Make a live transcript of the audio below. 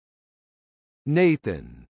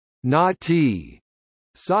Nathan Nati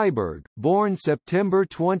Seiberg, born September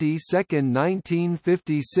 22,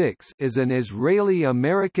 1956, is an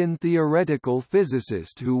Israeli-American theoretical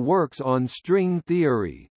physicist who works on string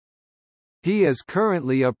theory. He is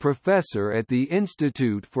currently a professor at the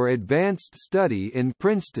Institute for Advanced Study in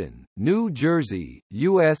Princeton, New Jersey,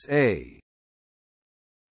 USA.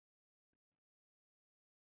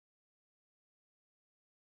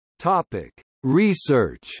 Topic: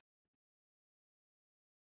 Research.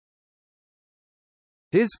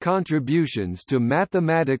 His contributions to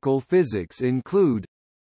mathematical physics include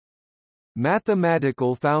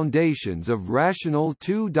Mathematical Foundations of Rational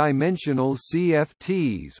Two-Dimensional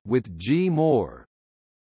CFTs with G. Moore.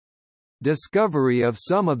 Discovery of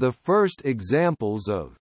some of the first examples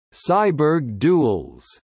of Seiberg duals,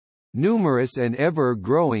 numerous and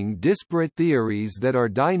ever-growing disparate theories that are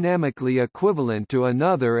dynamically equivalent to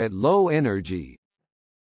another at low energy.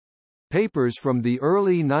 Papers from the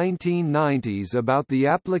early 1990s about the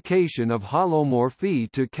application of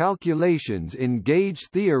holomorphy to calculations in gauge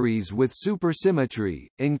theories with supersymmetry,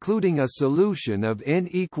 including a solution of n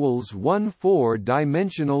equals 1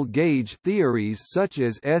 four-dimensional gauge theories such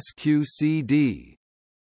as SQCD.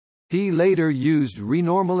 He later used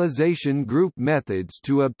renormalization group methods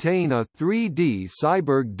to obtain a 3D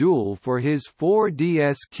Seiberg dual for his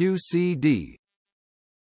 4D SQCD.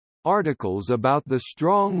 Articles about the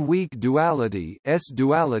strong-weak duality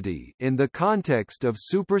S-duality in the context of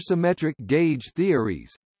supersymmetric gauge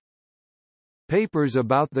theories. Papers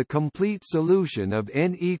about the complete solution of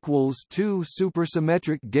n equals 2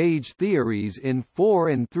 supersymmetric gauge theories in 4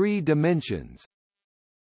 and 3 dimensions.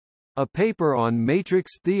 A paper on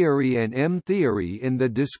matrix theory and M-theory in the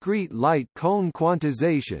discrete light cone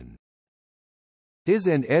quantization. His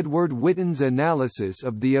and Edward Witten's analysis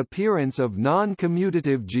of the appearance of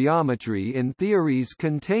non-commutative geometry in theories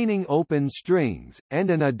containing open strings,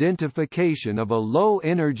 and an identification of a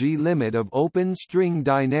low-energy limit of open string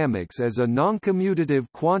dynamics as a non-commutative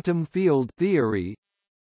quantum field theory.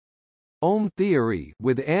 Ohm theory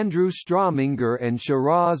with Andrew Strominger and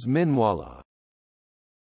Shiraz Minwala.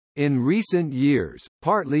 In recent years,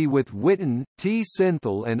 partly with Witten, T.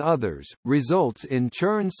 Synthel and others, results in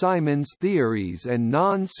Chern-Simons theories and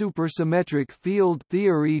non-supersymmetric field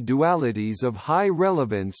theory dualities of high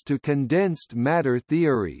relevance to condensed matter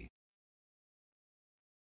theory.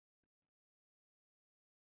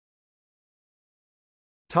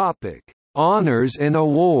 Topic: Honors and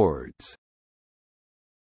awards.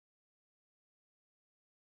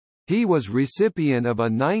 He was recipient of a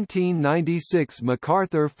 1996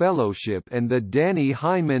 MacArthur Fellowship and the Danny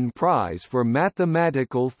Hyman Prize for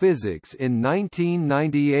Mathematical Physics in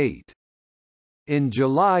 1998. In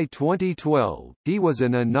July 2012, he was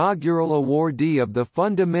an inaugural awardee of the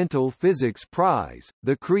Fundamental Physics Prize,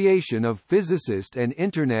 the creation of physicist and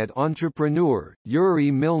Internet entrepreneur,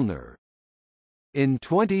 Yuri Milner. In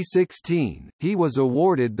 2016, he was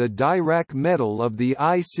awarded the Dirac Medal of the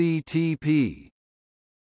ICTP.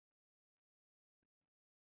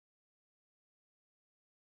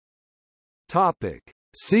 Topic.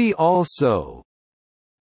 See also: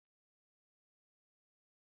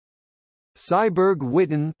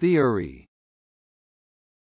 Seiberg-Witten theory.